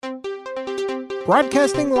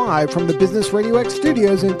Broadcasting live from the Business Radio X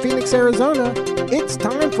studios in Phoenix, Arizona, it's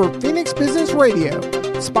time for Phoenix Business Radio,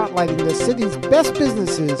 spotlighting the city's best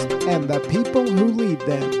businesses and the people who lead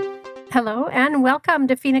them. Hello and welcome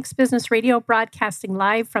to Phoenix Business Radio, broadcasting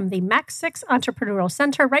live from the Max 6 Entrepreneurial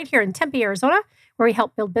Center right here in Tempe, Arizona, where we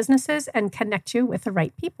help build businesses and connect you with the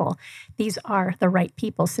right people. These are the right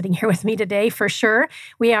people sitting here with me today for sure.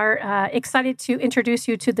 We are excited to introduce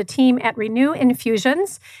you to the team at Renew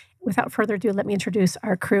Infusions. Without further ado, let me introduce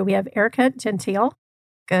our crew. We have Erica Gentile.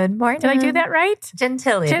 Good morning. Did I do that right?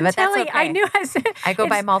 Gentile, but that's okay. I knew I said I go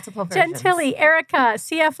by multiple versions. Gentile, Erica,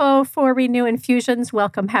 CFO for Renew Infusions.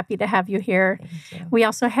 Welcome. Happy to have you here. Thank you. We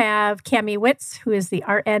also have Cami Witz, who is the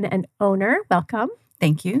RN and owner. Welcome.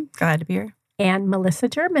 Thank you. Glad to be here. And Melissa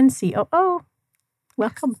German, COO.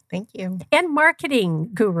 Welcome. Thank you. And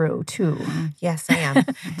marketing guru, too. Yes, I am.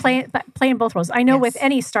 Playing both roles. I know Yes. with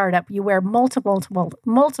any startup, you wear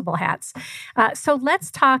multiple hats. So let's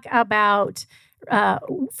talk about,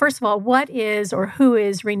 first of all, what is or who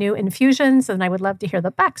is Renew Infusions? And I would love to hear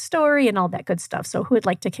the backstory and all that good stuff. So who would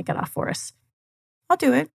like to kick it off for us? I'll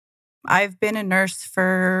do it. I've been a nurse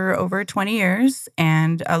for over 20 years,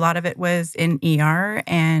 and a lot of it was in ER.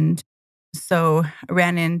 And so I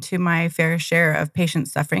ran into my fair share of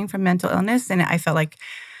patients suffering from mental illness. And I felt like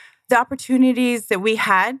the opportunities that we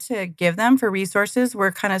had to give them for resources were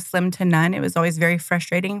kind of slim to none. It was always very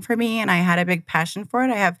frustrating for me, and I had a big passion for it.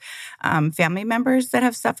 I have family members that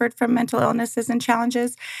have suffered from mental illnesses and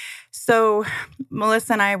challenges. So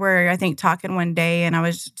Melissa and I were, I think, talking one day, and I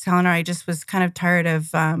was telling her I just was kind of tired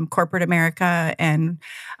of corporate America and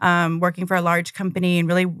working for a large company, and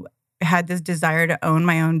really had this desire to own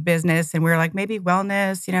my own business. And we were like, maybe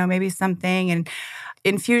wellness, maybe something. And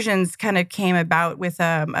Infusions kind of came about with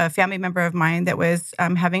a family member of mine that was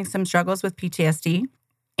having some struggles with PTSD.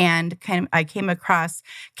 And I came across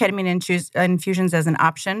ketamine infusions as an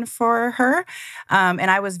option for her. And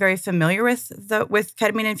I was very familiar with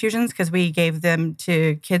ketamine infusions because we gave them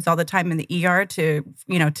to kids all the time in the ER to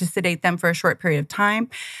sedate them for a short period of time.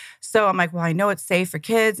 So I'm like, well, I know it's safe for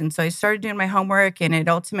kids. And so I started doing my homework, and it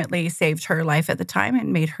ultimately saved her life at the time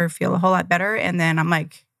and made her feel a whole lot better. And then I'm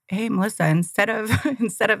like, hey, Melissa, instead of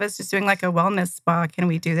us just doing like a wellness spa, can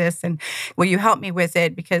we do this? And will you help me with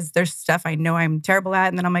it? Because there's stuff I know I'm terrible at.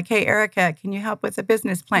 And then I'm like, hey, Erica, can you help with a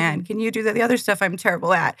business plan? Can you do the other stuff I'm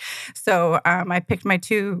terrible at? So I picked my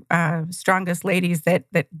two strongest ladies that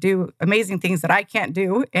do amazing things that I can't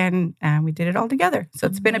do. And we did it all together. So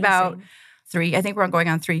it's been about I think we're going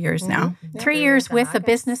on 3 years now. Yeah. 3 years with the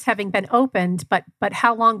business having been opened, but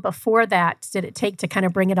how long before that did it take to kind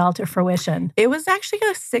of bring it all to fruition? It was actually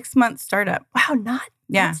a 6-month startup. Wow,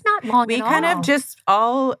 that's not long We at all. kind of just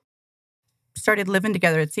all started living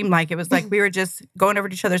together. It seemed like it was like we were just going over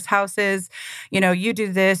to each other's houses. You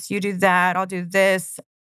do this, you do that, I'll do this.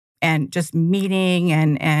 And just meeting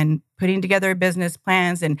and putting together business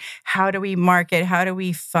plans and how do we market, how do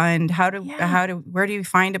we fund, where do you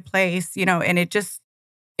find a place, and it just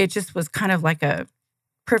was kind of like a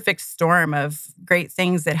perfect storm of great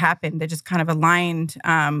things that happened that just kind of aligned,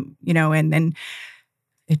 and then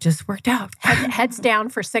it just worked out. Heads down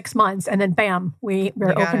for 6 months, and then bam, we're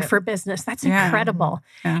open for business. That's incredible.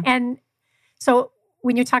 Yeah. And so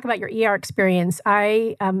when you talk about your ER experience,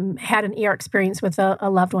 I had an ER experience with a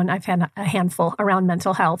loved one. I've had a handful around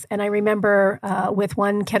mental health. And I remember with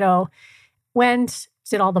one kiddo,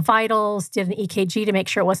 did all the vitals, did an EKG to make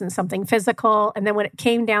sure it wasn't something physical. And then when it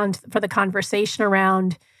came down for the conversation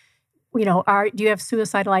around, do you have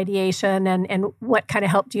suicidal ideation and what kind of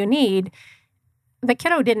help do you need? The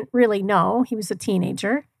kiddo didn't really know. He was a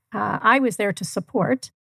teenager. I was there to support.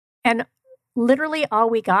 And literally all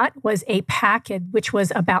we got was a packet, which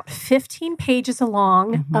was about 15 pages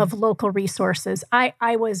long of local resources.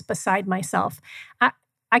 I was beside myself.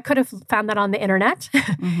 I could have found that on the internet,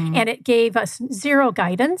 and it gave us zero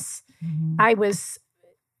guidance. I was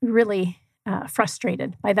really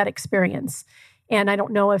frustrated by that experience. And I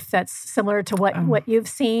don't know if that's similar to what you've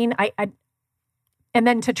seen. And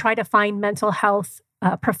then to try to find mental health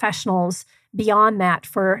professionals beyond that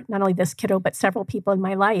for not only this kiddo, but several people in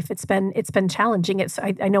my life. It's been challenging.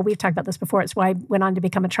 I know we've talked about this before. It's why I went on to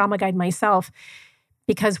become a trauma guide myself,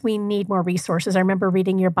 because we need more resources. I remember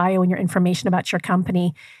reading your bio and your information about your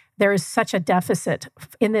company. There is such a deficit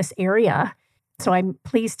in this area. So I'm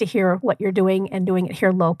pleased to hear what you're doing and doing it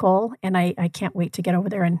here local. And I can't wait to get over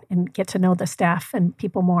there and get to know the staff and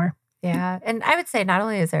people more. Yeah. And I would say not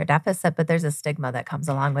only is there a deficit, but there's a stigma that comes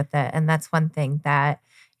along with it. And that's one thing that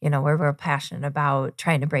we're passionate about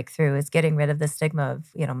trying to break through, is getting rid of the stigma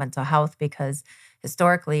of, mental health, because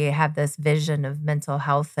historically you have this vision of mental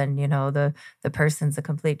health and, the person's a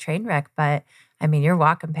complete train wreck. But I mean, you're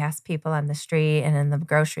walking past people on the street and in the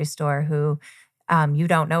grocery store who you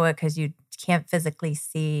don't know it because you can't physically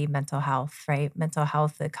see mental health, right? Mental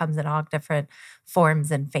health, it comes in all different forms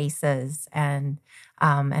and faces. And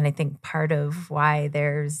I think part of why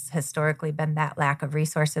there's historically been that lack of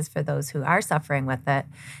resources for those who are suffering with it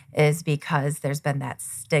is because there's been that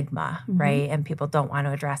stigma, right? And people don't want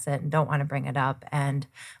to address it and don't want to bring it up and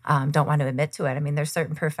don't want to admit to it. I mean, there's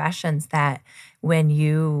certain professions that when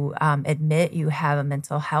you admit you have a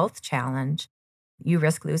mental health challenge, you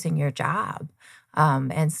risk losing your job.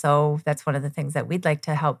 And so that's one of the things that we'd like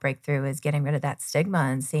to help break through is getting rid of that stigma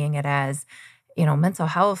and seeing it as, mental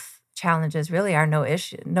health challenges really are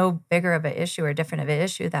no bigger of an issue or different of an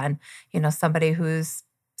issue than, somebody who's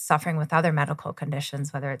suffering with other medical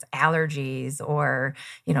conditions, whether it's allergies or,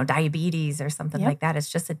 diabetes or something like that. It's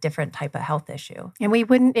just a different type of health issue. And we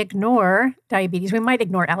wouldn't ignore diabetes. We might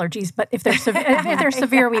ignore allergies, but if they're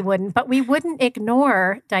severe, we wouldn't. But we wouldn't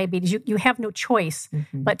ignore diabetes. You have no choice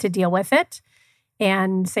but to deal with it.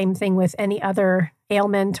 And same thing with any other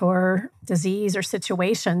ailment or disease or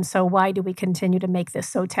situation. So why do we continue to make this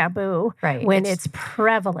so taboo when it's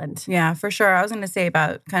prevalent? Yeah, for sure. I was going to say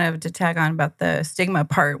about kind of to tag on about the stigma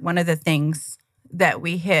part. One of the things that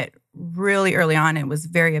we hit really early on and was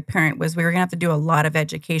very apparent was we were going to have to do a lot of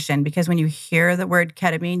education because when you hear the word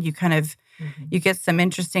ketamine, you kind of you get some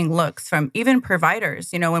interesting looks from even providers.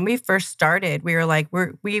 When we first started, we were like,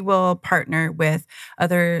 we will partner with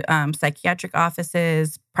other psychiatric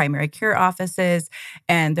offices, primary care offices,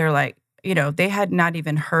 and they're like, they had not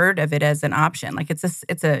even heard of it as an option. Like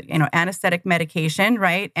it's a anesthetic medication,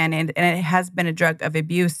 right? And it has been a drug of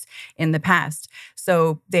abuse in the past.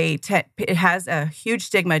 So it has a huge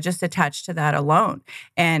stigma just attached to that alone.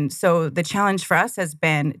 And so the challenge for us has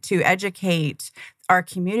been to educate our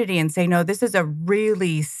community and say, no, this is a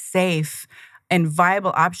really safe and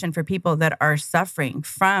viable option for people that are suffering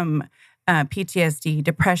from PTSD,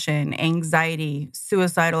 depression, anxiety,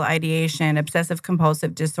 suicidal ideation, obsessive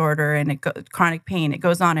compulsive disorder, and chronic pain. It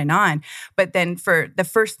goes on and on. But then for the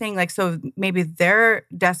first thing, so maybe they're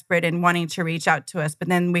desperate and wanting to reach out to us, but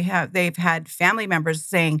then they've had family members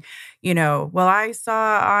saying, well, I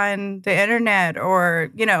saw on the internet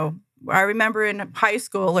or, I remember in high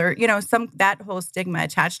school or, that whole stigma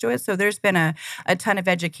attached to it. So there's been a ton of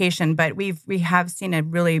education, but we have seen a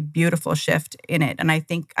really beautiful shift in it. And I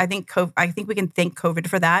think we can thank COVID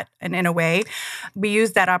for that. And in a way, we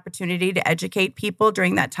used that opportunity to educate people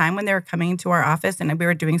during that time when they were coming to our office and we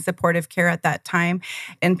were doing supportive care at that time.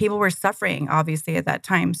 And people were suffering, obviously, at that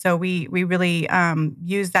time. So we really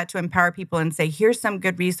used that to empower people and say, here's some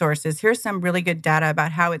good resources. Here's some really good data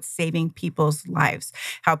about how it's saving people's lives,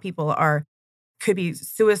 how people could be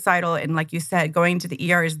suicidal. And like you said, going to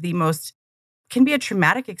the ER is can be a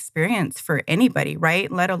traumatic experience for anybody, right?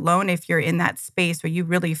 Let alone if you're in that space where you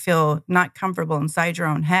really feel not comfortable inside your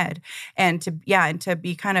own head. And to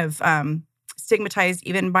be kind of stigmatized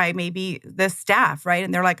even by maybe the staff, right?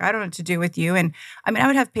 And they're like, I don't know what to do with you. And I mean, I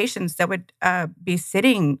would have patients that would be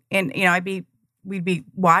sitting in, we'd be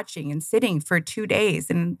watching and sitting for 2 days.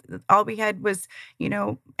 And all we had was,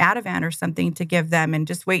 Ativan or something to give them and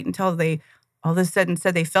just wait until they all of a sudden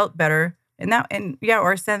said they felt better.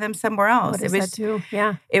 Or send them somewhere else. What is that too?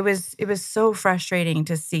 Yeah. It was so frustrating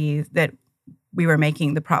to see that we were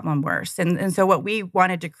making the problem worse. And so what we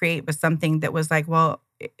wanted to create was something that was like, well,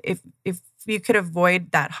 if you could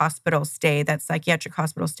avoid that hospital stay, that psychiatric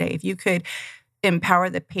hospital stay, if you could empower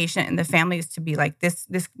the patient and the families to be like, this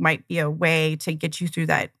might be a way to get you through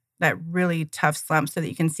that really tough slump so that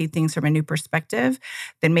you can see things from a new perspective,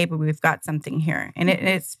 then maybe we've got something here. And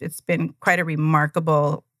it's been quite a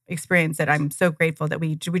remarkable experience that I'm so grateful that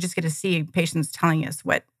we just get to see patients telling us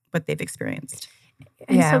what they've experienced.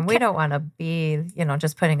 And we don't want to be,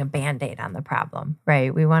 just putting a Band-Aid on the problem,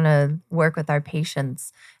 right? We want to work with our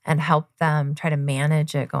patients and help them try to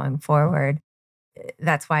manage it going forward.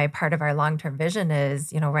 That's why part of our long-term vision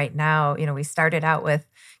is, right now, we started out with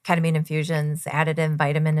ketamine infusions, added in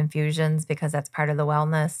vitamin infusions because that's part of the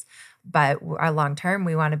wellness. But our long-term,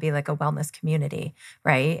 we want to be like a wellness community,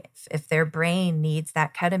 right? If their brain needs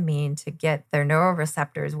that ketamine to get their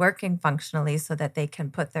neuroreceptors working functionally so that they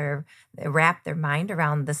can wrap their mind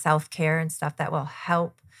around the self-care and stuff that will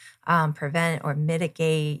help prevent or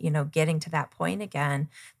mitigate, getting to that point again,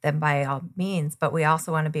 then by all means. But we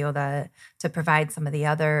also want to be able to provide some of the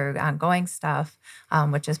other ongoing stuff,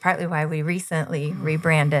 which is partly why we recently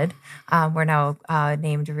rebranded. We're now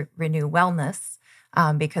named Renew Wellness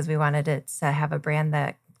because we wanted it to have a brand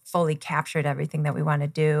that fully captured everything that we want to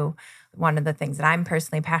do. One of the things that I'm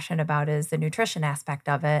personally passionate about is the nutrition aspect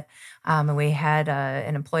of it. And we had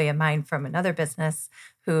an employee of mine from another business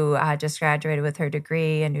who just graduated with her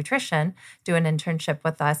degree in nutrition, do an internship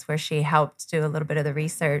with us where she helped do a little bit of the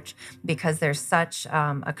research, because there's such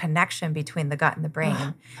a connection between the gut and the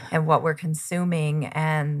brain and what we're consuming,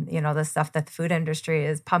 and the stuff that the food industry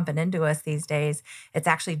is pumping into us these days. It's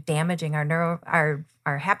actually damaging our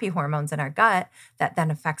happy hormones in our gut that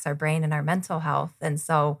then affects our brain and our mental health. And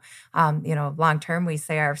so, long term, we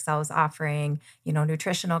see ourselves offering,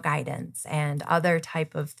 nutritional guidance and other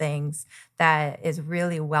type of things that is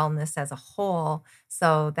really wellness as a whole,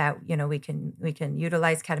 so that, we can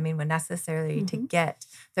utilize ketamine when necessary to get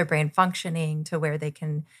their brain functioning to where they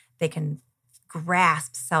can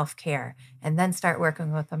grasp self-care, and then start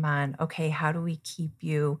working with them on, okay, how do we keep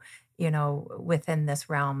you within this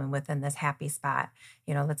realm and within this happy spot?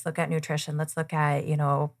 Let's look at nutrition. Let's look at,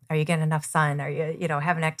 are you getting enough sun? Are you,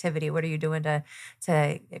 having activity? What are you doing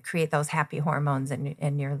to create those happy hormones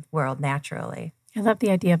in your world naturally? I love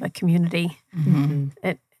the idea of a community.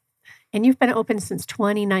 And you've been open since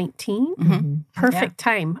 2019? Perfect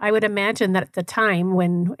time. I would imagine that at the time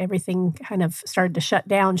when everything kind of started to shut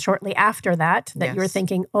down shortly after that you were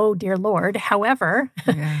thinking, oh, dear Lord. However,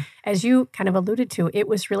 as you kind of alluded to, it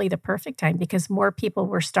was really the perfect time, because more people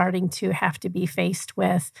were starting to have to be faced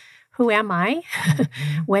with, who am I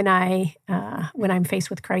when I'm faced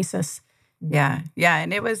with crisis? Yeah,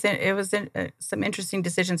 and it was some interesting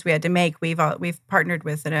decisions we had to make. We've partnered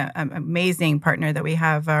with an amazing partner that we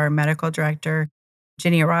have, our medical director,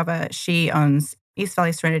 Ginny Arava. She owns East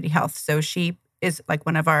Valley Serenity Health, so she is like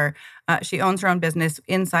one of our. She owns her own business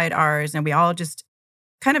inside ours, and we all just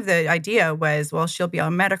kind of, the idea was, well, she'll be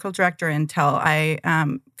our medical director until I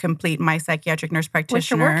complete my psychiatric nurse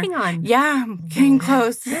practitioner. What you're working on. Yeah, I'm getting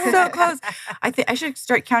close. So close. I should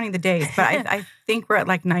start counting the days, but I think we're at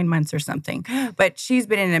like 9 months or something. But she's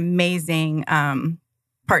been an amazing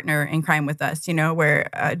partner in crime with us, where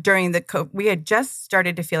during the COVID, we had just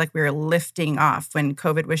started to feel like we were lifting off when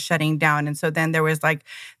COVID was shutting down. And so then there was like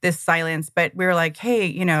this silence, but we were like,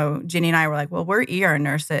 hey, Ginny and I were like, well, we're ER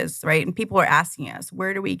nurses, right? And people are asking us,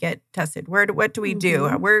 where do we get tested? What do we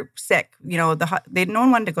do? We're sick. No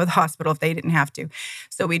one wanted to go to the hospital if they didn't have to.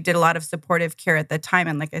 So we did a lot of supportive care at the time.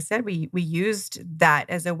 And like I said, we used that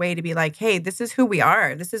as a way to be like, hey, this is who we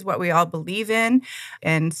are. This is what we all believe in.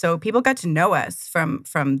 And so people got to know us from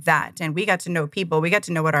that. And we got to know people. We got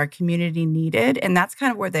to know what our community needed. And that's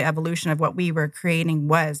kind of where the evolution of what we were creating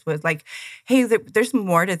was like, hey, there's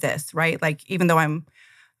more to this, right? Like, even though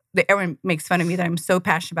everyone makes fun of me that I'm so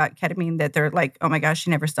passionate about ketamine that they're like, oh my gosh,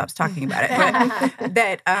 she never stops talking about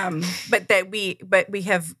it. But we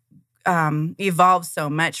have evolved so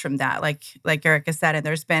much from that, like Erica said, and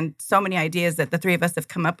there's been so many ideas that the three of us have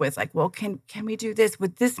come up with, like, well, can we do this?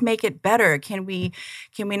 Would this make it better? Can we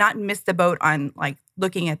not miss the boat on like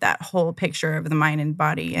looking at that whole picture of the mind and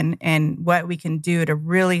body, and what we can do to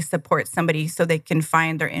really support somebody so they can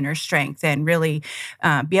find their inner strength and really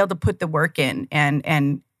be able to put the work in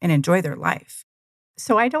and enjoy their life.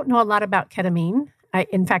 So I don't know a lot about ketamine.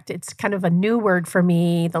 In fact, it's kind of a new word for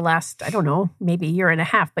me the last, maybe a year and a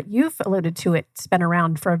half, but you've alluded to it. It's been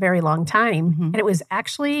around for a very long time. And it was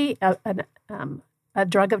actually a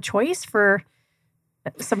drug of choice for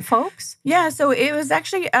some folks. Yeah, so it was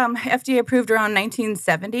actually FDA approved around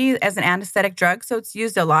 1970 as an anesthetic drug. So it's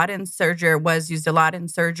used a lot in surgery,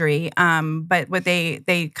 But what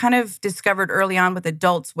they kind of discovered early on with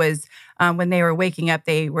adults was when they were waking up,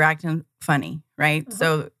 they were acting funny, right?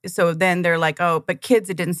 So then they're like, oh, but kids,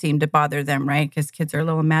 it didn't seem to bother them, right? Because kids are a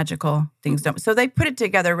little magical. Things don't. So they put it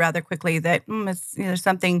together rather quickly that there's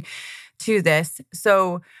something to this.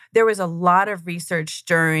 So there was a lot of research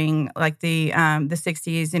during like the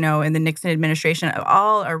 60s, in the Nixon administration,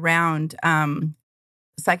 all around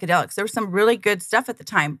psychedelics. There was some really good stuff at the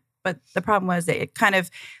time, but the problem was that it kind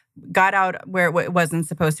of got out where it wasn't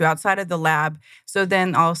supposed to, outside of the lab. So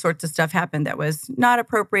then all sorts of stuff happened that was not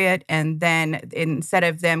appropriate. And then instead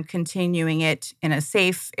of them continuing it in a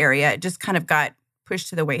safe area, it just kind of got pushed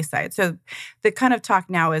to the wayside. So the kind of talk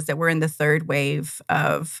now is that we're in the third wave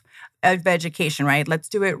of education, right? Let's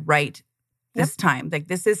do it right this time. Like,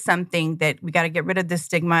 this is something that we got to get rid of the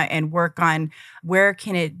stigma and work on where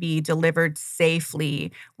can it be delivered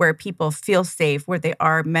safely, where people feel safe, where they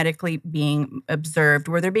are medically being observed,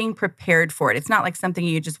 where they're being prepared for it. It's not like something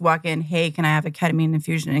you just walk in, hey, can I have a ketamine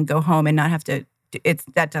infusion and go home and not have to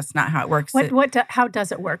that's not how it works. How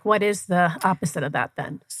does it work? What is the opposite of that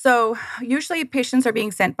then? So usually patients are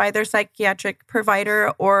being sent by their psychiatric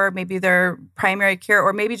provider or maybe their primary care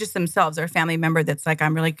or maybe just themselves or a family member that's like,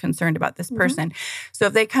 I'm really concerned about this person. So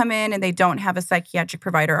if they come in and they don't have a psychiatric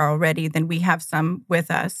provider already, then we have some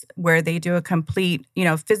with us where they do a complete,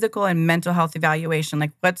 physical and mental health evaluation,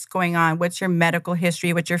 like what's going on, what's your medical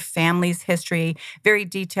history, what's your family's history, very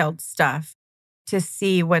detailed stuff to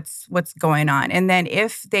see what's going on. And then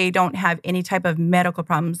if they don't have any type of medical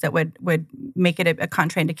problems that would make it a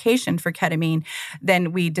contraindication for ketamine,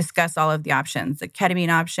 then we discuss all of the options. The ketamine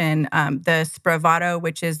option, the Spravato,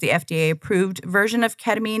 which is the FDA-approved version of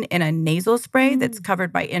ketamine in a nasal spray that's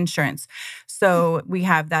covered by insurance. So we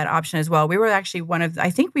have that option as well. We were actually I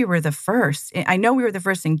think we were the first. I know we were the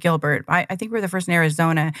first in Gilbert. I think we were the first in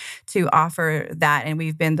Arizona to offer that. And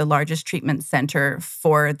we've been the largest treatment center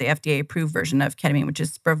for the FDA-approved version of ketamine, which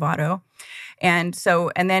is Spravato. And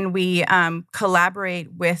then we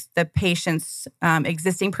collaborate with the patient's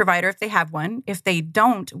existing provider if they have one. If they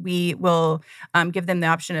don't, we will give them the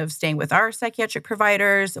option of staying with our psychiatric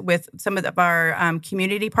providers, with some of our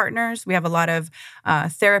community partners. We have a lot of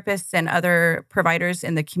therapists and other providers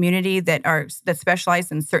in the community that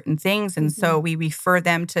specialize in certain things. And so we refer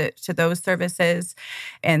them to those services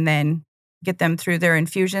and then get them through their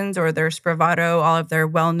infusions or their Spravato, all of their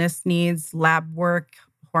wellness needs, lab work,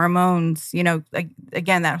 hormones,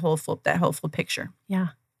 again, that whole full picture. Yeah.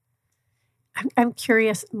 I'm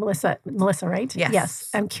curious, Melissa, right? Yes.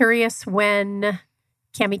 I'm curious when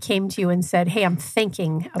Cami came to you and said, hey, I'm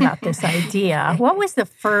thinking about this idea. What was the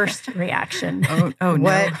first reaction? Oh no.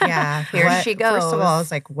 Yeah. Here she goes. First of all, I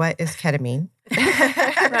was like, what is ketamine?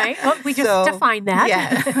 Right. Well, we just defined that.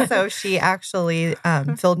 Yeah. So she actually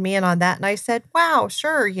filled me in on that. And I said, wow,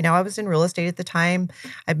 sure. I was in real estate at the time.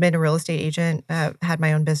 I've been a real estate agent, had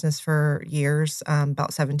my own business for years,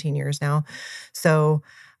 about 17 years now. So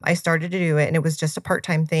I started to do it and it was just a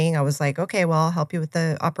part-time thing. I was like, okay, well, I'll help you with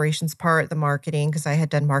the operations part, the marketing, because I had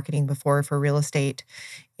done marketing before for real estate.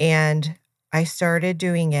 And I started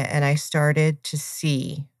doing it and I started to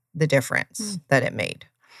see the difference that it made.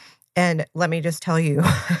 And let me just tell you,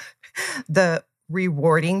 the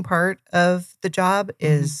rewarding part of the job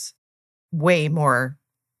is way more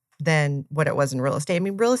than what it was in real estate. I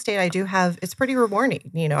mean, real estate, it's pretty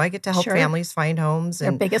rewarding. I get to help families find homes.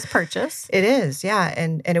 Their biggest purchase. It is, yeah.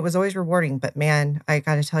 And it was always rewarding. But man, I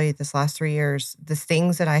got to tell you, this last 3 years, the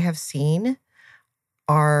things that I have seen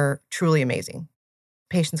are truly amazing.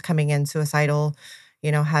 Patients coming in suicidal,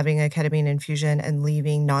 having a ketamine infusion and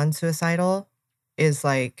leaving non-suicidal is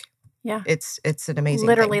like, it's an amazing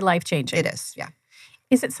literally thing. Life-changing. It is, yeah.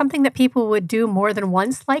 Is it something that people would do more than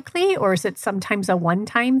once likely, or is it sometimes a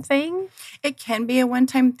one-time thing? It can be a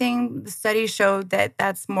one-time thing. The studies show that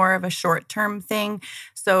that's more of a short-term thing.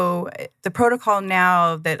 So the protocol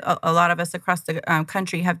now that a lot of us across the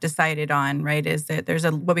country have decided on, right, is that there's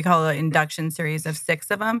what we call an induction series of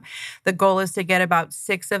 6 of them. The goal is to get about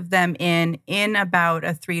 6 of them in about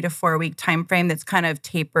a 3 to 4 week time frame that's kind of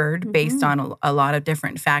tapered based on a lot of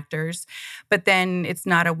different factors. But then it's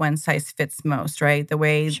not a one-size-fits-most, right? The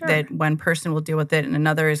way that one person will deal with it and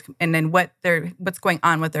another is, and then what's going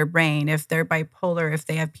on with their brain, if they're bipolar, if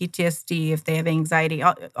they have PTSD, if they have anxiety,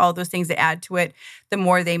 all those things that add to it, the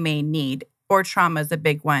more they may need. Or trauma is a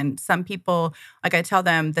big one. Some people, like I tell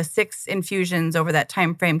them, the 6 infusions over that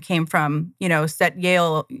time frame came from,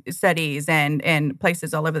 Yale studies and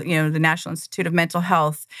places all over, the National Institute of Mental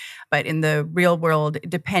Health. But in the real world,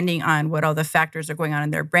 depending on what all the factors are going on in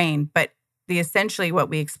their brain, but essentially what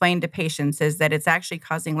we explain to patients is that it's actually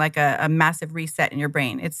causing like a massive reset in your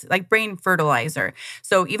brain. It's like brain fertilizer.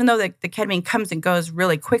 So even though the ketamine comes and goes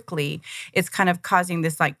really quickly, it's kind of causing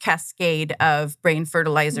this like cascade of brain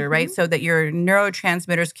fertilizer, right? So that your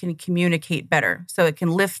neurotransmitters can communicate better. So it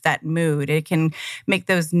can lift that mood. It can make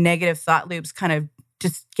those negative thought loops kind of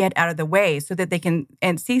just get out of the way so that they can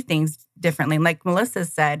see things differently. Like Melissa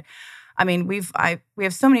said, I mean, we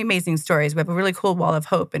have so many amazing stories. We have a really cool wall of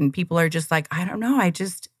hope, and people are just like, I don't know,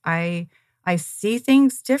 I see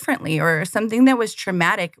things differently, or something that was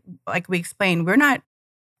traumatic. Like we explained, we're not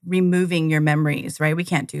removing your memories, right? We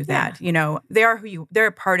can't do that. They're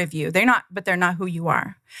a part of you. They're not who you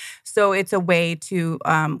are. So it's a way to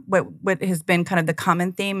what has been kind of the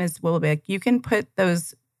common theme is, well, you can put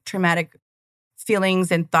those traumatic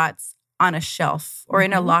feelings and thoughts on a shelf or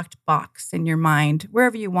in a locked box in your mind,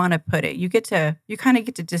 wherever you want to put it. You kind of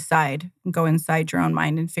get to decide and go inside your own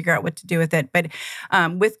mind and figure out what to do with it. But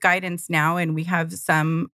with guidance now, and we have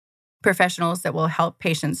some professionals that will help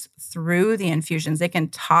patients through the infusions, they can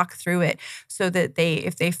talk through it so that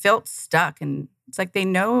if they felt stuck and It's like they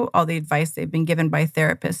know all the advice they've been given by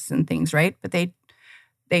therapists and things, right? But they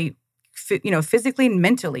physically and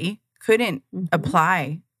mentally couldn't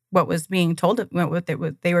apply what was being told, what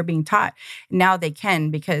they were being taught. Now they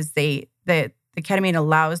can, because the ketamine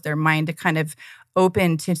allows their mind to kind of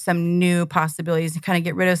open to some new possibilities and kind of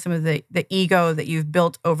get rid of some of the ego that you've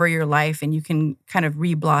built over your life, and you can kind of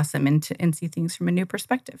re-blossom and see things from a new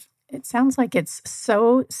perspective. It sounds like it's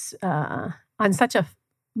so on such a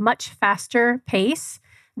much faster pace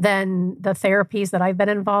than the therapies that I've been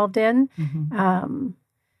involved in.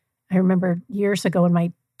 I remember years ago when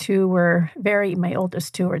my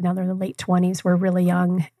oldest two were, now they're in the late 20s, were really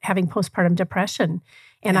young, having postpartum depression.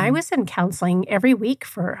 And I was in counseling every week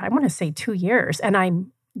for, I want to say 2 years. And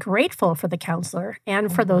I'm grateful for the counselor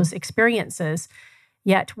and for those experiences.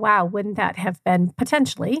 Yet, wow, wouldn't that have been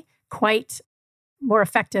potentially quite more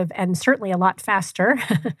effective and certainly a lot faster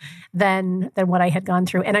than what I had gone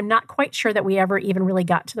through. And I'm not quite sure that we ever even really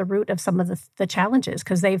got to the root of some of the challenges,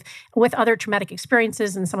 because with other traumatic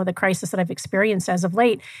experiences and some of the crisis that I've experienced as of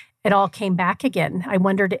late, it all came back again. I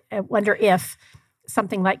wonder if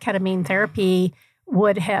something like ketamine therapy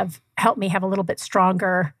would have helped me have a little bit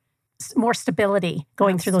stronger, more stability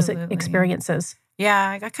going through those experiences.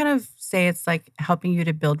 Yeah, I kind of say it's like helping you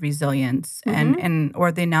to build resilience.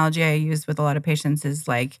 Or the analogy I use with a lot of patients is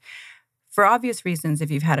like, for obvious reasons,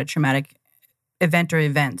 if you've had a traumatic event or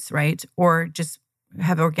events, right? Or just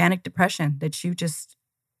have organic depression that you just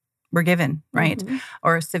were given, right?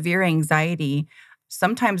 Or severe anxiety,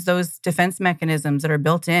 sometimes those defense mechanisms that are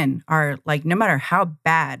built in are like, no matter how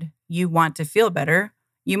bad you want to feel better,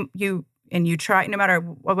 you try, no matter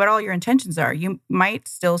what all your intentions are, you might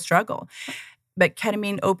still struggle. But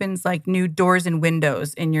ketamine opens like new doors and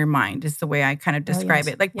windows in your mind, is the way I kind of describe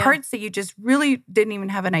it. Like parts that you just really didn't even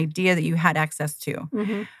have an idea that you had access to.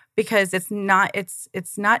 Because it's not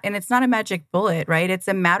a magic bullet, right? It's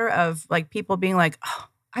a matter of like people being like, oh,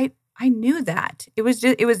 I knew that. It was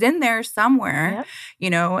in there somewhere,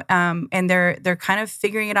 and they're kind of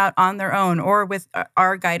figuring it out on their own, or with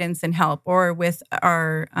our guidance and help, or with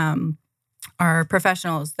our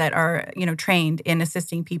professionals that are, trained in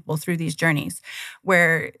assisting people through these journeys,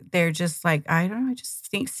 where they're just like, I don't know, I just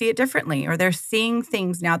see it differently. Or they're seeing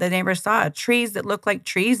things now that they never saw. Trees that look like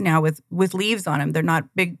trees now with leaves on them. They're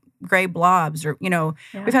not big gray blobs, or,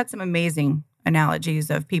 we've had some amazing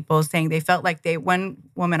analogies of people saying they felt like one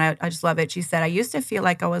woman, I just love it. She said, I used to feel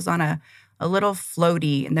like I was on a little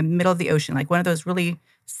floaty in the middle of the ocean, like one of those really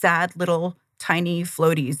sad little tiny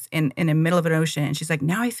floaties in the middle of an ocean. And she's like,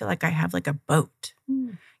 now I feel like I have like a boat,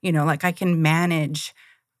 like I can manage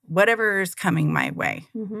whatever's coming my way,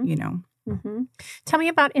 Tell me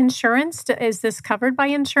about insurance. Is this covered by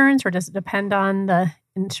insurance, or does it depend on the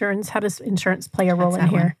insurance? How does insurance play a role in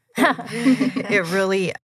here? It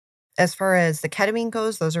really, as far as the ketamine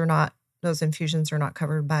goes, those infusions are not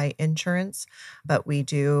covered by insurance, but we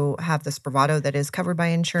do have the Spravato that is covered by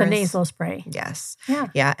insurance. The nasal spray. Yes.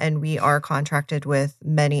 Yeah. And we are contracted with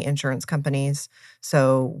many insurance companies.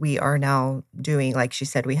 So we are now doing, like she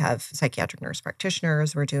said, we have psychiatric nurse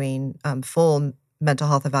practitioners. We're doing full mental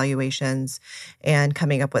health evaluations and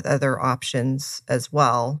coming up with other options as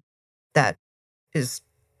well that is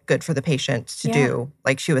good for the patient to do.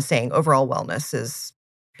 Like she was saying, overall wellness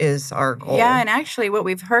is our goal. Yeah, and actually what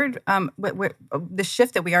we've heard, the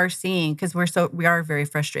shift that we are seeing, because we are very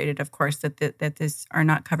frustrated, of course, that this are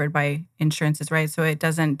not covered by insurances, right? So it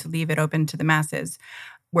doesn't leave it open to the masses.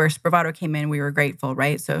 Where Spravato came in, we were grateful,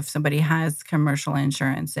 right? So if somebody has commercial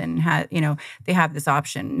insurance and they have this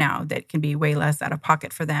option now that can be way less out of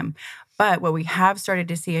pocket for them. But what we have started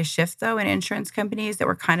to see a shift, though, in insurance companies that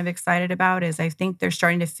we're kind of excited about is I think they're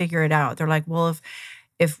starting to figure it out. They're like, well,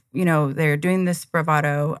 if they're doing this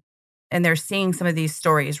Spravato and they're seeing some of these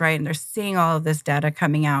stories, right? And they're seeing all of this data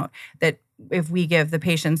coming out, that if we give the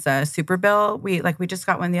patients a super bill, we just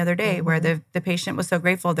got one the other day where the patient was so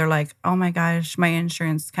grateful. They're like, oh my gosh, my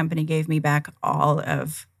insurance company gave me back all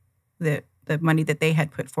of the money that they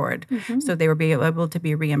had put forward. So they were able to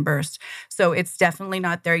be reimbursed. So it's definitely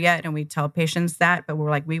not there yet. And we tell patients that, but we're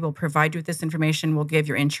like, we will provide you with this information. We'll give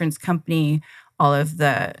your insurance company all of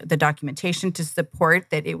the documentation to support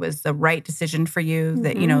that it was the right decision for you,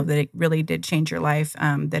 that, that it really did change your life,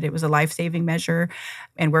 that it was a life-saving measure.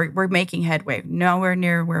 And we're making headway. Nowhere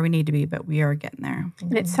near where we need to be, but we are getting there.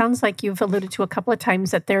 And it sounds like you've alluded to a couple of times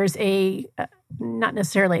that there's not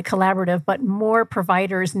necessarily a collaborative, but more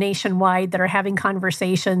providers nationwide that are having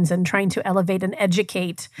conversations and trying to elevate and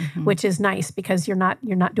educate, which is nice because you're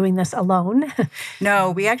not doing this alone.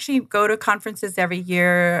 No, we actually go to conferences every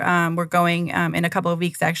year. We're going in a couple of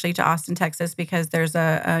weeks actually to Austin, Texas, because there's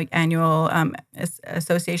a annual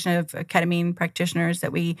association of ketamine practitioners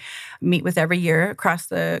that we meet with every year across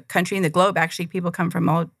the country and the globe. Actually, people come from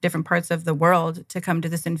all different parts of the world to come to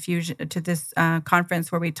this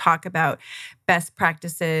conference where we talk about best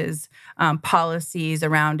practices, policies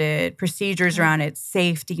around it, procedures around it,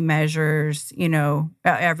 safety measures,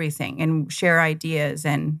 everything, and share ideas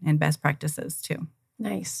and best practices too.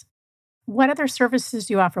 Nice. What other services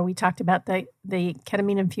do you offer? We talked about the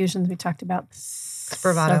ketamine infusions. We talked about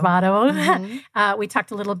Spravato. We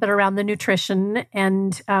talked a little bit around the nutrition.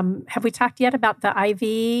 And have we talked yet about the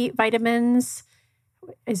IV vitamins?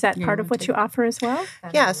 Is that part of what you offer as well?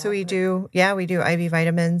 Yeah, so we do IV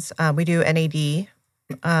vitamins. We do NAD,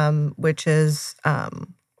 which is a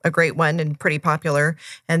great one and pretty popular.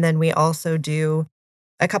 And then we also do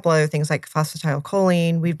a couple other things like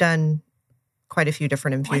phosphatidylcholine. We've done quite a few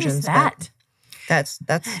different infusions. What is that?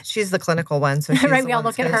 That's she's the clinical one, so she's right. We all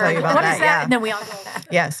look at her. What is that? Yeah. And then we all know that.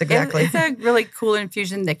 Yes, exactly. It's a really cool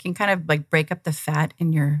infusion that can kind of like break up the fat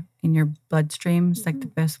in your bloodstream. It's like the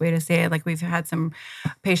best way to say it. Like we've had some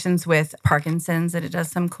patients with Parkinson's that it does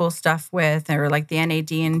some cool stuff with, or like the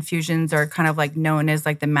NAD infusions are kind of like known as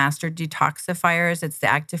like the master detoxifiers. It's the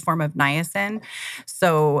active form of niacin.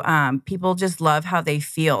 So people just love how they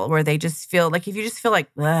feel, where they just feel like if you just feel like,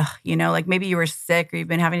 ugh, like maybe you were sick or you've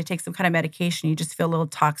been having to take some kind of medication, you just feel a little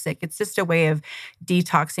toxic. It's just a way of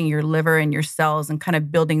detoxing your liver and your cells and kind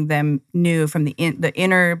of building them new from the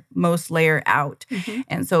innermost layer out.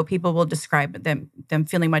 And so people will describe them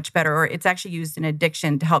feeling much better, or it's actually used in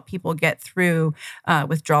addiction to help people get through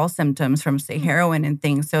withdrawal symptoms from, say, heroin and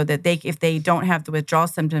things, so that if they don't have the withdrawal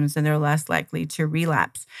symptoms, then they're less likely to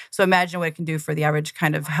relapse. So imagine what it can do for the average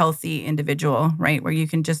kind of healthy individual, right? Where you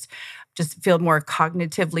can just feel more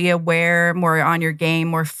cognitively aware, more on your game,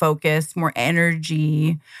 more focused, more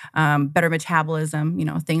energy, better metabolism,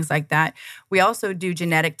 things like that. We also do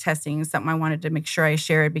genetic testing, something I wanted to make sure I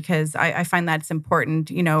shared because I find that's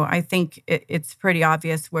important. I think it's pretty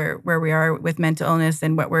obvious where we are with mental illness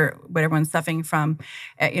and what everyone's suffering from.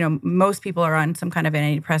 Most people are on some kind of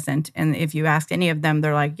antidepressant. And if you ask any of them,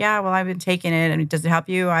 they're like, yeah, well, I've been taking it. And does it help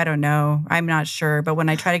you? I don't know. I'm not sure. But when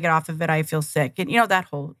I try to get off of it, I feel sick. And that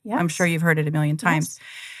whole, yes. I'm sure you've heard it a million times. Yes.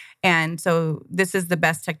 And so this is the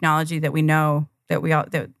best technology that we know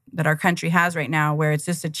that our country has right now, where it's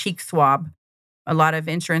just a cheek swab. A lot of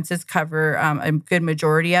insurances cover a good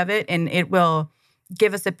majority of it, and it will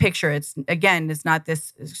give us a picture. It's not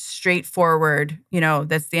this straightforward,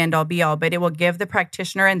 that's the end all be all, but it will give the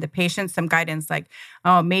practitioner and the patient some guidance like,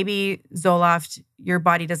 oh, maybe Zoloft, your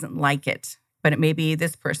body doesn't like it, but it maybe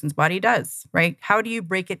this person's body does, right? How do you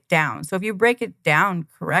break it down? So if you break it down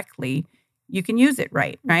correctly, you can use it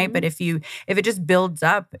right? But if it just builds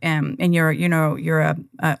up and you're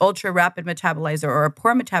a ultra rapid metabolizer or a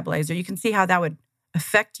poor metabolizer, you can see how that would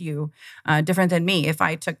affect you different than me if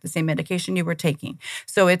I took the same medication you were taking.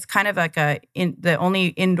 So it's kind of like the only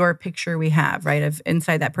indoor picture we have, right, of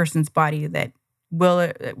inside that person's body that will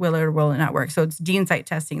it or will it not work. So it's GeneSight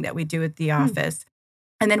testing that we do at the office.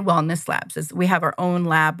 And then wellness labs. We have our own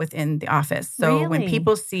lab within the office. So when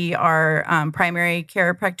people see our primary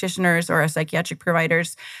care practitioners or our psychiatric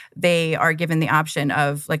providers, they are given the option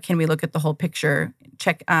of like, can we look at the whole picture?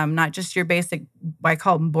 Check not just your basic, I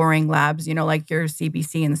call them boring labs, like your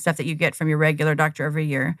CBC and the stuff that you get from your regular doctor every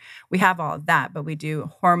year. We have all of that, but we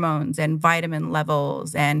do hormones and vitamin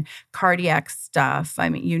levels and cardiac stuff. I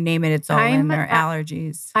mean, you name it, it's all in there.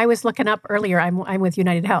 Allergies. I was looking up earlier. I'm with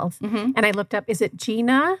United Health, and I looked up. Is it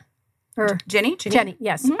Gina? Or Jenny,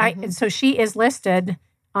 yes. And so she is listed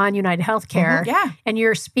on United Healthcare. Yeah. And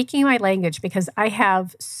you're speaking my language because I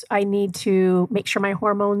need to make sure my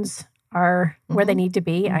hormones are where they need to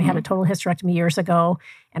be. I had a total hysterectomy years ago,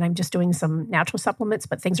 and I'm just doing some natural supplements,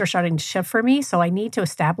 but things are starting to shift for me. So I need to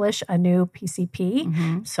establish a new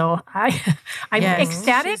PCP. So I'm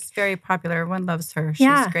ecstatic. She's very popular. Everyone loves her.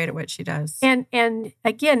 She's great at what she does. And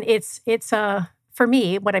again, it's for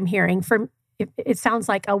me, what I'm hearing it sounds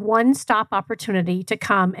like a one-stop opportunity to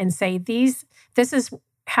come and say, this is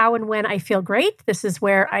how and when I feel great. This is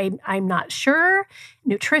where I'm not sure,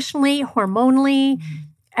 nutritionally, hormonally,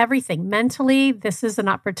 everything, mentally. This is an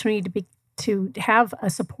opportunity to have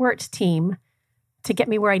a support team to get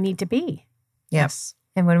me where I need to be. Yes.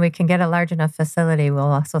 And when we can get a large enough facility, we'll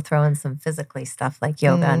also throw in some physically stuff like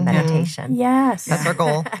yoga and meditation. Yes. That's our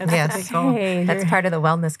goal. That's part of the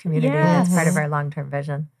wellness community. Yes. That's part of our long-term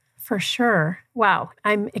vision. For sure. Wow.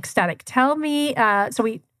 I'm ecstatic. Tell me,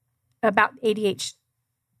 about ADHD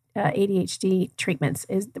treatments.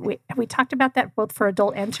 Have we talked about that both for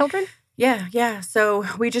adult and children? Yeah. So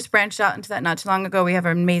we just branched out into that not too long ago. We have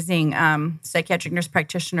an amazing psychiatric nurse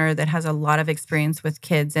practitioner that has a lot of experience with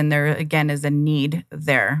kids. And there, again, is a need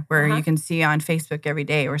there where you can see on Facebook every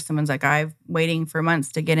day where someone's like, I'm waiting for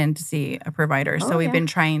months to get in to see a provider. So we've been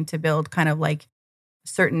trying to build kind of like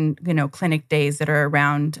certain, clinic days that are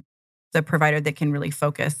around the provider that can really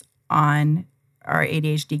focus on our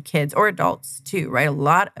ADHD kids or adults too, right? A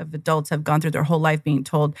lot of adults have gone through their whole life being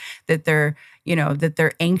told that they're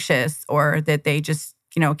anxious or that they just,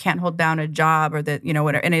 can't hold down a job or that,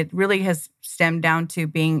 whatever. And it really has stemmed down to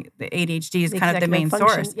being the ADHD is kind of the main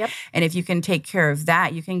source. Yep. And if you can take care of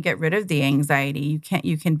that, you can get rid of the anxiety.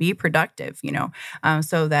 You can be productive,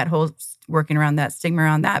 so that whole working around that stigma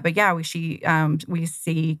around that. But yeah, we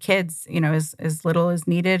see kids, as little as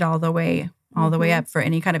needed all the way up for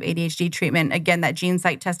any kind of ADHD treatment. Again, that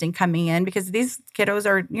GeneSight testing coming in because these kiddos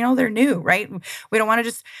are, they're new, right? We don't want to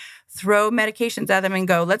just throw medications at them and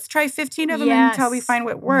go, let's try 15 of them until we find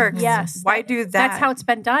what works. Yes. Why do that? That's how it's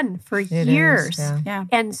been done for years. Yeah.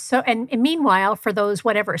 And so, and meanwhile, for those,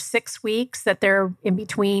 6 weeks that they're in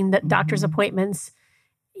between the doctor's appointments,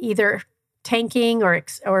 either tanking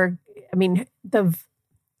or the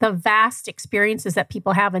vast experiences that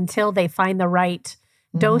people have until they find the right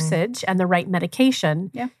dosage and the right medication,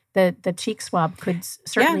 the cheek swab could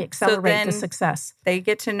certainly accelerate the success. They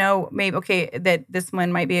get to know maybe, that this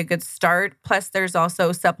one might be a good start. Plus, there's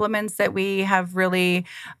also supplements that we have really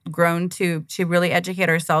grown to really educate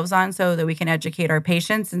ourselves on so that we can educate our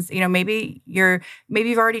patients. And, maybe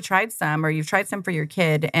you've already tried some or you've tried some for your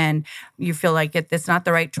kid and you feel like it's not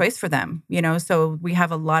the right choice for them, so we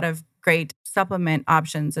have a lot of great supplement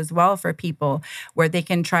options as well for people where they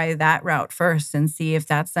can try that route first and see if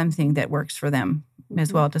that's something that works for them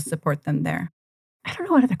as well to support them there. I don't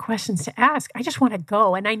know what other questions to ask. I just want to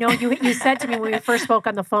go. And I know you said to me when we first spoke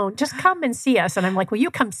on the phone, just come and see us. And I'm like, well,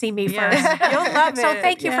 you come see me first. You'll love it. So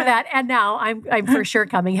thank you for that. And now I'm for sure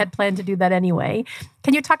coming. Had planned to do that anyway.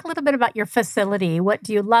 Can you talk a little bit about your facility? What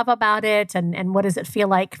do you love about it? And what does it feel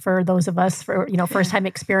like for those of us for, first-time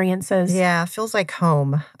experiences? Yeah, it feels like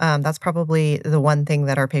home. That's probably the one thing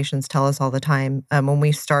that our patients tell us all the time. When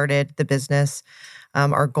we started the business,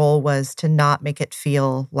 our goal was to not make it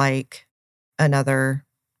feel like another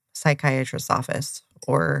psychiatrist's office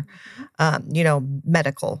or,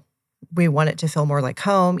 medical. We want it to feel more like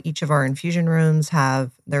home. Each of our infusion rooms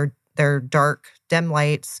have their dark, dim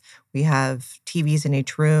lights. We have TVs in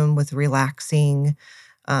each room with relaxing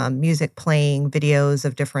music playing, videos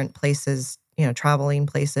of different places, traveling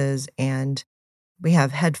places. And we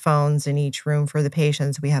have headphones in each room for the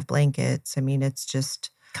patients. We have blankets. It's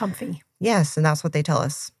just comfy. Yes, and that's what they tell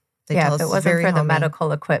us. If it wasn't for the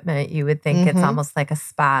medical equipment, you would think it's almost like a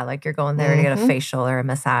spa, like you're going there to get a facial or a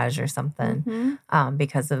massage or something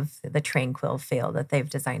because of the tranquil feel that they've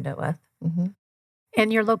designed it with.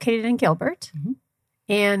 And you're located in Gilbert.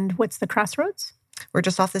 And what's the crossroads? We're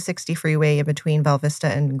just off the 60 freeway in between Val Vista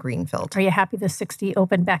and Greenfield. Are you happy the 60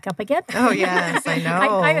 opened back up again? Oh, yes, I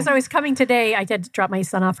know. As I was coming today, I did drop my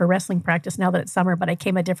son off for wrestling practice now that it's summer, but I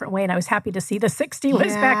came a different way and I was happy to see the 60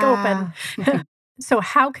 was back open. So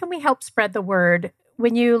how can we help spread the word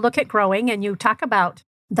when you look at growing and you talk about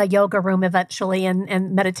the yoga room eventually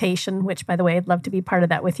and meditation, which, by the way, I'd love to be part of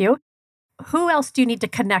that with you. Who else do you need to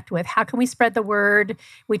connect with? How can we spread the word?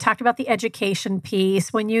 We talked about the education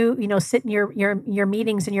piece. When you sit in your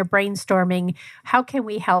meetings and your brainstorming, how can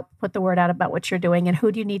we help put the word out about what you're doing and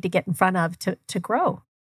who do you need to get in front of to grow?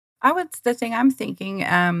 The thing I'm thinking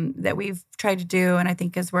that we've tried to do and I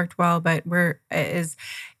think has worked well, but is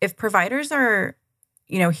if providers are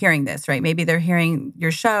hearing this, right? Maybe they're hearing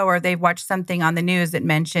your show or they've watched something on the news that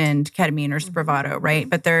mentioned ketamine or Spravato, right?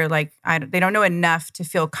 But they're like, they don't know enough to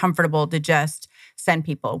feel comfortable to just send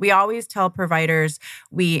people. We always tell providers,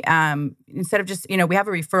 instead of just, we have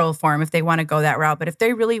a referral form if they want to go that route, but if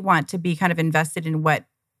they really want to be kind of invested in what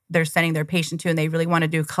they're sending their patient to and they really want to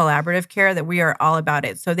do collaborative care, that we are all about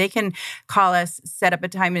it. So they can call us, set up a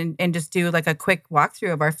time and just do like a quick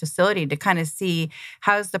walkthrough of our facility to kind of see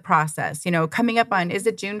how's the process. Coming up on, is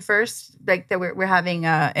it June 1st? Like that we're having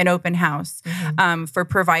an open house for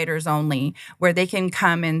providers only where they can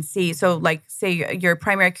come and see. So like say your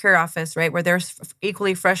primary care office, right? Where they're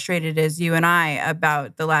equally frustrated as you and I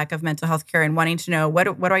about the lack of mental health care and wanting to know what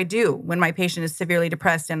do I do when my patient is severely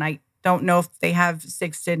depressed and don't know if they have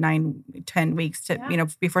 6 to 9, 10 weeks to,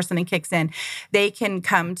 before something kicks in, they can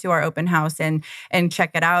come to our open house and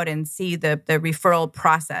check it out and see the referral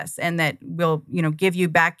process, and that we'll, give you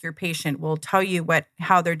back your patient. We'll tell you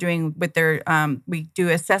how they're doing with their, we do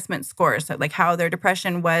assessment scores, so like how their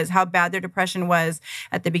depression was, how bad their depression was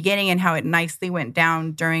at the beginning and how it nicely went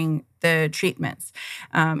down during the treatments,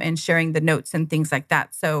 and sharing the notes and things like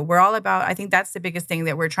that. So we're all about, I think that's the biggest thing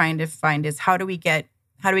that we're trying to find is how do we get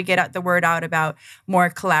out the word out about more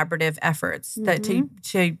collaborative efforts that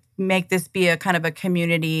to make this be a kind of a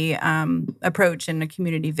community approach and a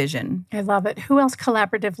community vision. I love it. Who else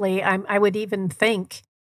collaboratively? I would even think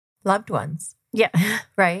loved ones. Yeah.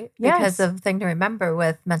 Right? Yes. Because the thing to remember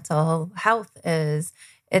with mental health is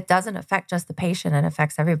it doesn't affect just the patient, it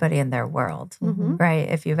affects everybody in their world, right?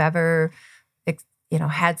 If you've ever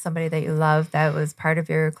had somebody that you love that was part of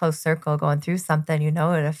your close circle going through something, it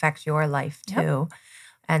affects your life too. Yep.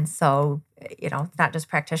 And so, not just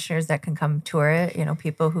practitioners that can come tour it,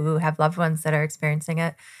 people who have loved ones that are experiencing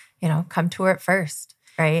it, come tour it first,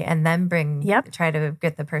 right? And then try to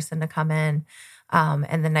get the person to come in.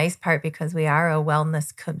 And the nice part, because we are a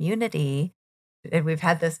wellness community, and we've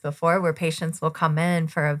had this before where patients will come in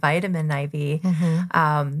for a vitamin IV,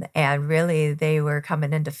 and really they were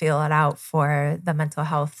coming in to feel it out for the mental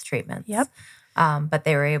health treatments. Yep. But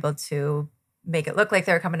they were able to make it look like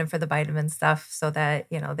they were coming in for the vitamin stuff so that,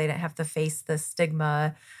 they didn't have to face the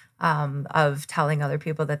stigma of telling other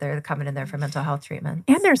people that they're coming in there for mental health treatment.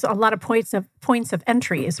 And there's a lot of points of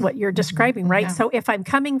entry is what you're describing, right? Yeah. So if I'm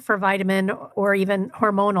coming for vitamin or even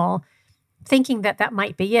hormonal, thinking that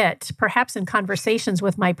might be it, perhaps in conversations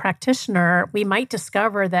with my practitioner, we might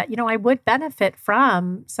discover that, I would benefit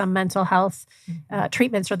from some mental health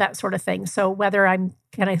treatments or that sort of thing. So whether I'm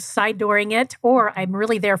kind of side dooring it or I'm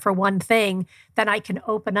really there for one thing, then I can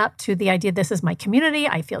open up to the idea, this is my community.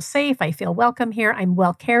 I feel safe. I feel welcome here. I'm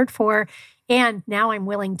well cared for. And now I'm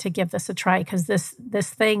willing to give this a try because this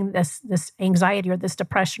anxiety or this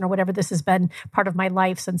depression or whatever, this has been part of my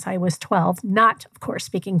life since I was 12. Not, of course,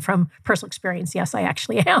 speaking from personal experience. Yes, I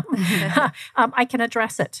actually am. I can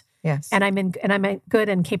address it. Yes, and I'm in good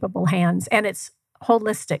and capable hands. And it's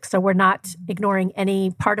holistic, so we're not ignoring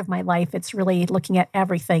any part of my life. It's really looking at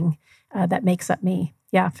everything that makes up me.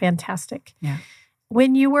 Yeah, fantastic. Yeah.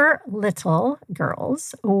 When you were little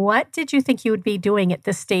girls, what did you think you would be doing at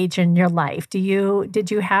this stage in your life?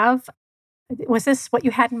 Was this what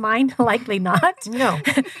you had in mind? Likely not. No.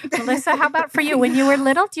 Melissa, how about for you? When you were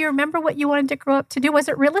little, do you remember what you wanted to grow up to do? Was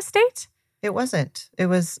it real estate? It wasn't. It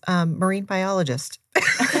was marine biologist.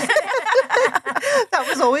 That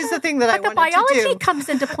was always the thing that I wanted to do. But the biology comes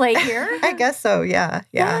into play here. I guess so, yeah.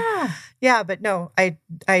 Yeah, but no, I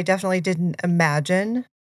definitely didn't imagine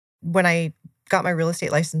when I got my real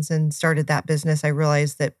estate license and started that business, I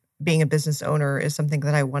realized that being a business owner is something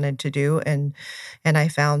that I wanted to do. And I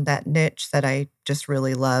found that niche that I just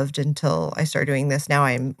really loved until I started doing this. Now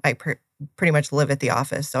I pretty much live at the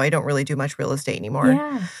office. So I don't really do much real estate anymore.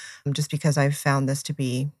 Yeah. Just because I've found this to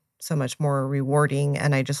be so much more rewarding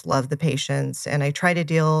and I just love the patients. And I try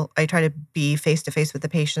to be face-to-face with the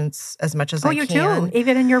patients as much as I can. Oh, you do?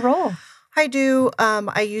 Even in your role? I do.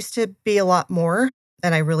 I used to be a lot more.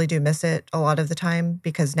 And I really do miss it a lot of the time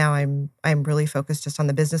because now I'm really focused just on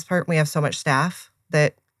the business part. We have so much staff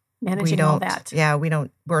that managing all that. Yeah,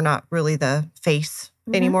 we're not really the face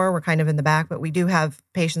anymore. We're kind of in the back, but we do have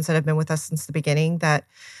patients that have been with us since the beginning that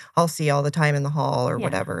I'll see all the time in the hall or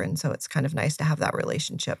whatever. And so it's kind of nice to have that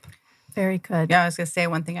relationship. Very good. Yeah, I was going to say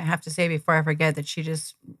one thing I have to say before I forget that she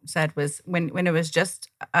just said was when it was just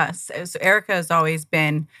us. So Erica has always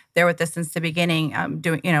been there with us since the beginning,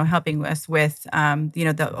 helping us with,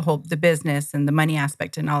 the business and the money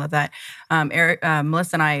aspect and all of that.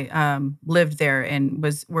 Melissa and I lived there and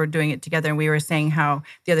we're doing it together. And we were saying how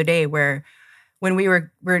the other day when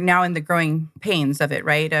we're now in the growing pains of it,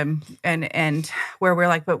 right? And where we're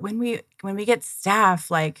like, but when we get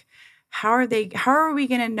staff, like, how are we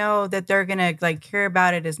going to know that they're going to care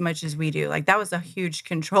about it as much as we do? Like that was a huge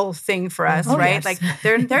control thing for us, right? Yes. Like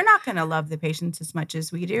they're not going to love the patients as much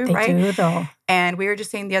as we do, they right? Do, though. And we were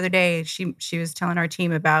just saying the other day, she was telling our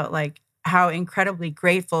team about how incredibly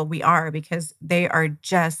grateful we are because they are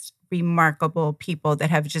just remarkable people that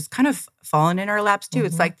have just kind of fallen in our laps too.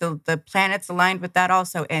 It's like the planets aligned with that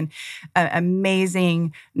also. And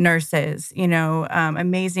amazing nurses,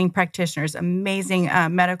 amazing practitioners, amazing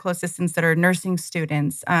medical assistants that are nursing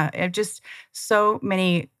students. Just so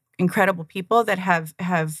many incredible people that have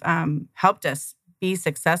helped us be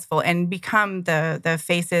successful and become the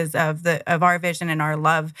faces of our vision and our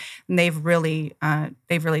love. And they've really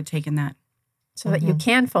taken that. so that you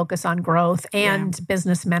can focus on growth and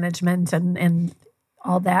business management and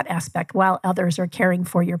all that aspect while others are caring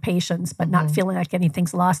for your patients, but not feeling like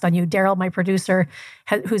anything's lost on you. Daryl, my producer,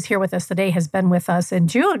 who's here with us today, has been with us in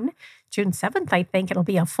June 7th, I think. It'll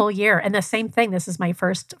be a full year. And the same thing, this is my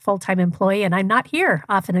first full-time employee, and I'm not here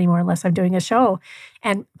often anymore unless I'm doing a show.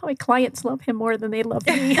 And my clients love him more than they love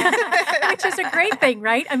me, which is a great thing,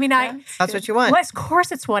 right? I mean, that's what you want. Well, of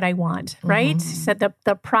course it's what I want, right? So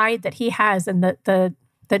the pride that he has and the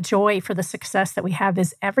joy for the success that we have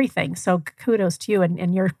is everything. So kudos to you.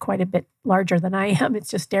 And you're quite a bit larger than I am. It's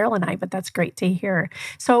just Daryl and I, but that's great to hear.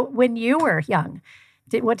 So when you were young,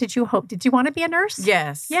 what did you hope? Did you want to be a nurse?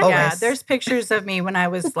 Yes. Yeah. There's pictures of me when I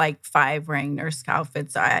was like 5 wearing nurse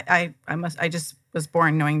outfits. I just was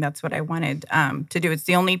born knowing that's what I wanted to do. It's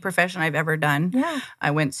the only profession I've ever done. Yeah.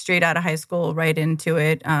 I went straight out of high school right into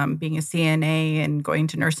it, being a CNA and going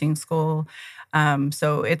to nursing school.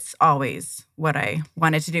 So it's always what I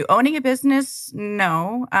wanted to do. Owning a business,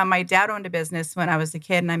 no. My dad owned a business when I was a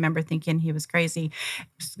kid, and I remember thinking he was crazy.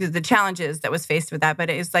 The challenges that was faced with that. But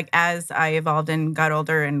it's like as I evolved and got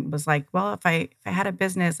older and was like, well, if I had a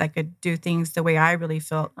business, I could do things the way I really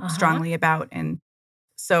felt strongly about. And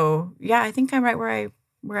so, yeah, I think I'm right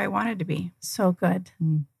where I wanted to be. So good.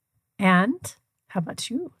 And how about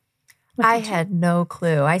you? I had no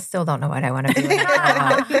clue. I still don't know what I want to do.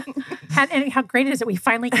 And how great is it? We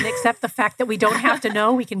finally can accept the fact that we don't have to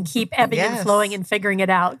know. We can keep ebbing and flowing and figuring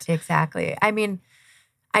it out. Exactly. I mean,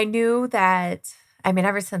 I knew that,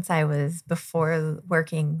 ever since I was before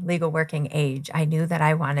legal working age, I knew that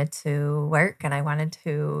I wanted to work and I wanted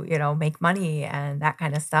to, make money and that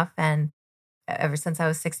kind of stuff. And ever since I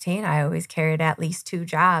was 16, I always carried at least 2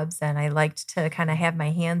 jobs, and I liked to kind of have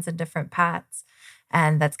my hands in different pots.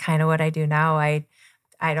 And that's kind of what I do now. I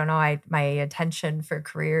don't know, my attention for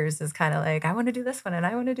careers is kind of like, I want to do this one and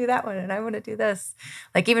I want to do that one and I want to do this.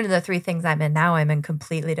 Like even the 3 things I'm in now, I'm in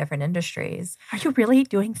completely different industries. Are you really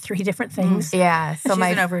doing 3 different things? Yeah. So she's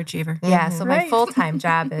an overachiever. Yeah. So my full-time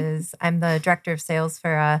job is I'm the director of sales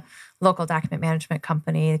for a local document management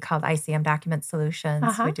company called ICM Document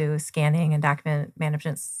Solutions. We do scanning and document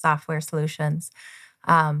management software solutions.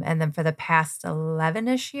 And then for the past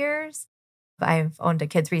 11-ish years, I've owned a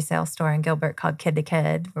kids resale store in Gilbert called Kid to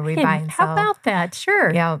Kid, where we buy and sell. How about that?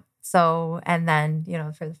 Sure. Yeah. So, and then,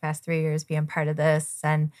 for the past 3 years being part of this,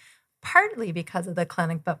 and partly because of the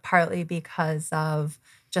clinic, but partly because of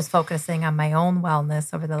just focusing on my own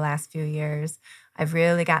wellness over the last few years, I've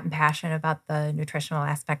really gotten passionate about the nutritional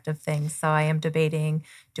aspect of things. So I am debating,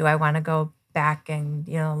 do I want to go back and,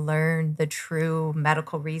 learn the true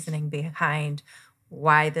medical reasoning behind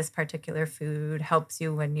why this particular food helps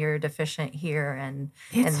you when you're deficient here. And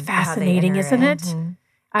it's fascinating, isn't it?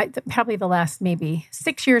 Probably the last maybe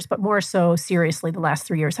 6 years, but more so seriously the last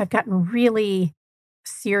 3 years, I've gotten really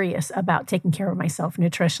serious about taking care of myself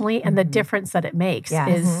nutritionally, and the difference that it makes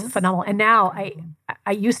is phenomenal. And now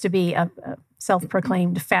I used to be a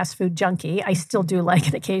self-proclaimed fast food junkie. I still do like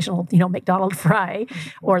an occasional, McDonald's fry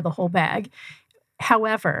or the whole bag.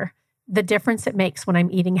 However, the difference it makes when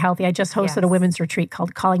I'm eating healthy. I just hosted a women's retreat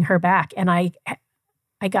called Calling Her Back, and I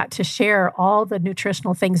got to share all the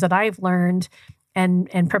nutritional things that I've learned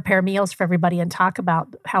and prepare meals for everybody and talk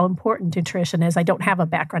about how important nutrition is. I don't have a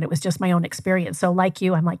background. It was just my own experience. So like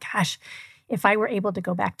you, I'm like, gosh, if I were able to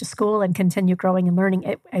go back to school and continue growing and learning,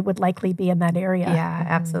 it would likely be in that area. Yeah,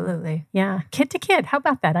 absolutely. Yeah. Kid to kid. How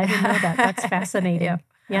about that? I didn't know that. That's fascinating.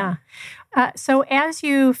 Yeah. So as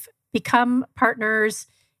you've become partners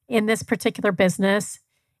in this particular business,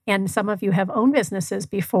 and some of you have owned businesses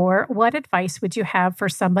before, what advice would you have for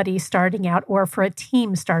somebody starting out or for a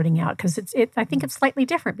team starting out? Because I think it's slightly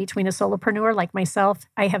different between a solopreneur like myself.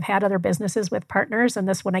 I have had other businesses with partners, and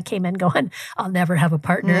this one I came in going, I'll never have a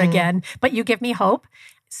partner again. But you give me hope.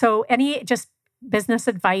 So any just business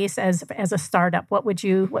advice as a startup, what would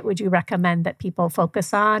you recommend that people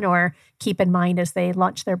focus on or keep in mind as they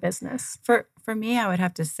launch their business? For me, I would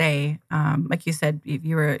have to say, like you said,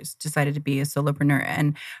 you were decided to be a solopreneur.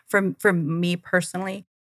 And for me personally,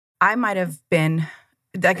 I might have been,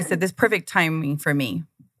 like I said, this perfect timing for me.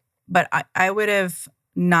 But I would have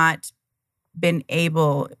not been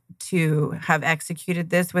able to have executed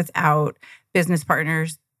this without business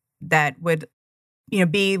partners that would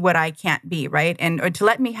be what I can't be, right? Or to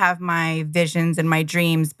let me have my visions and my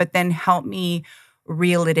dreams, but then help me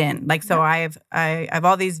reel it in. Like, so I have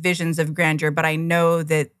all these visions of grandeur, but I know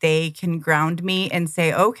that they can ground me and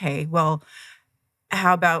say, okay, well,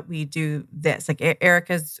 how about we do this? Like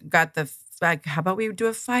Erica's got the like, how about we do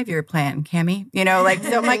a 5-year plan, Cammie? You know, like,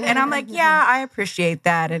 so I'm like, and I'm like, yeah, I appreciate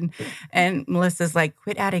that. And Melissa's like,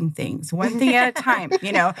 quit adding things, one thing at a time,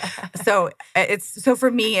 you know? So for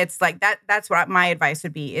me, it's like that's what my advice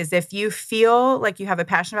would be is if you feel like you have a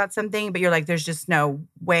passion about something, but you're like, there's just no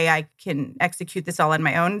way I can execute this all on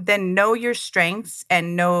my own, then know your strengths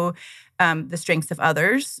and know the strengths of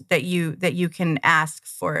others that you can ask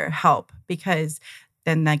for help, because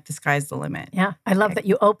then like the sky's the limit. Yeah. I love that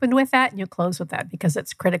you opened with that and you close with that, because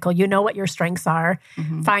it's critical. You know what your strengths are.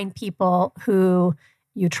 Mm-hmm. Find people who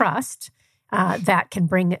you trust that can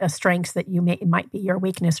bring a strength that it might be your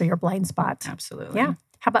weakness or your blind spot. Absolutely. Yeah.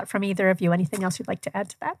 How about from either of you? Anything else you'd like to add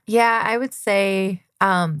to that? Yeah, I would say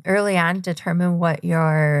early on, determine what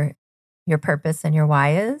your purpose and your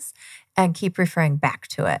why is, and keep referring back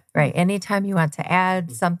to it, right? Anytime you want to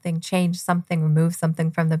add something, change something, remove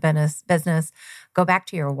something from the business, go back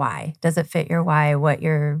to your why. Does it fit your why?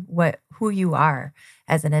 Who you are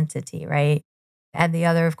as an entity, right? And the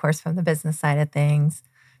other, of course, from the business side of things,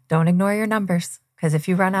 don't ignore your numbers, because if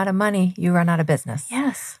you run out of money, you run out of business.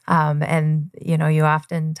 Yes. And you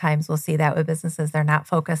oftentimes will see that with businesses. They're not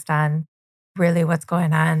focused on really what's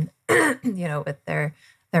going on, with their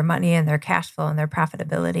money and their cash flow and their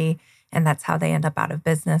profitability. And that's how they end up out of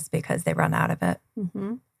business, because they run out of it.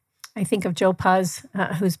 Mm-hmm. I think of Joe Puz,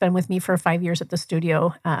 who's been with me for 5 years at the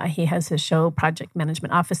studio. He has his show, Project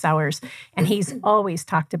Management Office Hours, and he's always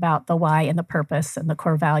talked about the why and the purpose and the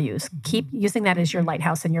core values. Keep using that as your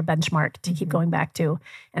lighthouse and your benchmark to keep going back to.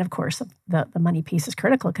 And of course, the money piece is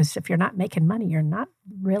critical, because if you're not making money, you're not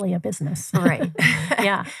really a business. Right.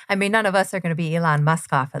 Yeah. I mean, none of us are going to be Elon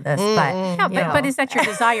Musk off of this, but is that your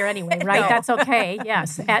desire anyway, right? No. That's okay.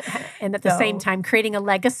 Yes. And at the same time, creating a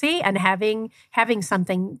legacy and having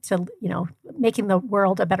something to, making the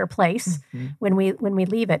world a better place when we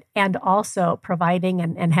leave it, and also providing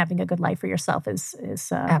and having a good life for yourself is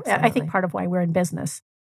I think part of why we're in business.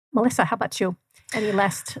 Melissa, how about you? Any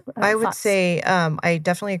last I would thoughts? say I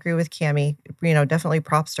definitely agree with Cammie. Definitely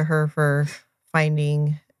props to her for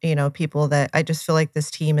finding people that I just feel like this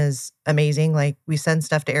team is amazing. Like, we send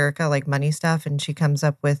stuff to Erica, like money stuff, and she comes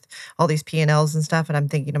up with all these P&Ls and stuff. And I'm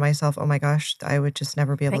thinking to myself, oh my gosh, I would just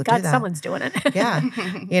never be able to do that. Someone's doing it. Yeah.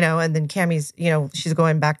 And then Cammie's, she's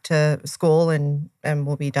going back to school and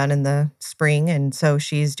will be done in the spring. And so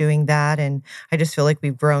she's doing that. And I just feel like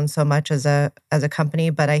we've grown so much as a company.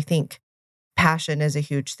 But I think passion is a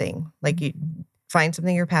huge thing. Like, you find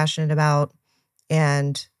something you're passionate about.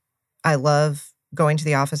 And I love going to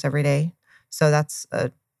the office every day. So that's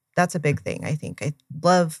a big thing. I think I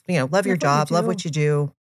love your job, love what you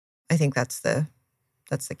do. I think that's the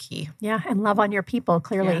key. Yeah. And love on your people,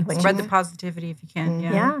 clearly. Yeah. Spread the positivity if you can.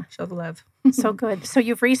 Yeah. Show the love. So good. So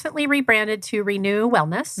you've recently rebranded to Renew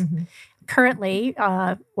Wellness. Mm-hmm. Currently,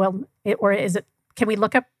 can we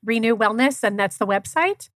look up Renew Wellness, and that's the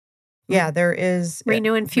website? Yeah, there is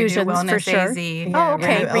Renew Infusions Renew for sure. AZ. Oh,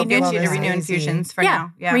 okay. I'll get you to Renew Infusions for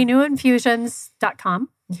now. Yeah. RenewInfusions.com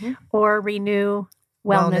or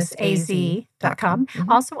RenewWellnessAZ.com.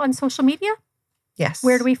 Mm-hmm. Also on social media? Yes.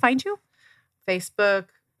 Where do we find you? Facebook.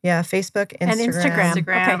 Yeah, Facebook, Instagram. Okay.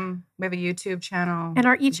 We have a YouTube channel. And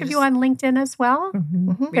are each of you on LinkedIn as well?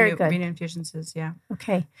 Mm-hmm. Very good. Renew Infusions is, yeah.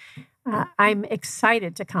 Okay. I'm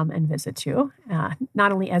excited to come and visit you,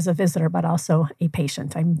 not only as a visitor, but also a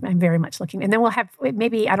patient. I'm very much looking. And then we'll have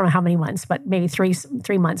maybe, I don't know how many months, but maybe three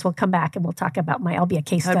months, we'll come back and we'll talk about I'll be a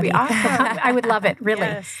case study. That'd be awesome. I would love it, really.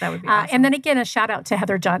 Yes, that would be awesome. And then again, a shout out to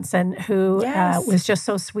Heather Johnson, who was just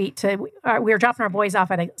so sweet. We were dropping our boys off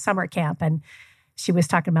at a summer camp, and she was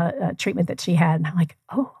talking about a treatment that she had. And I'm like,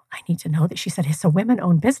 oh, I need to know that. She said, it's a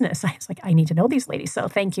women-owned business. I was like, I need to know these ladies. So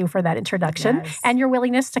thank you for that introduction and your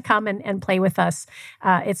willingness to come and play with us.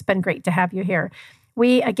 It's been great to have you here.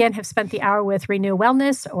 We, again, have spent the hour with Renew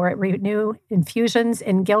Wellness or Renew Infusions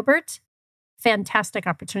in Gilbert. Fantastic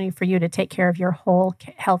opportunity for you to take care of your whole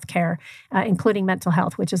health care, including mental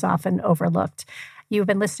health, which is often overlooked. You've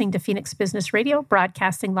been listening to Phoenix Business Radio,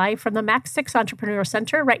 broadcasting live from the Max 6 Entrepreneur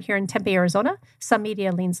Center right here in Tempe, Arizona. Some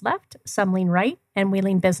media leans left, some lean right, and we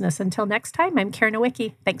lean business. Until next time, I'm Karen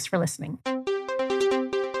Nowicki. Thanks for listening.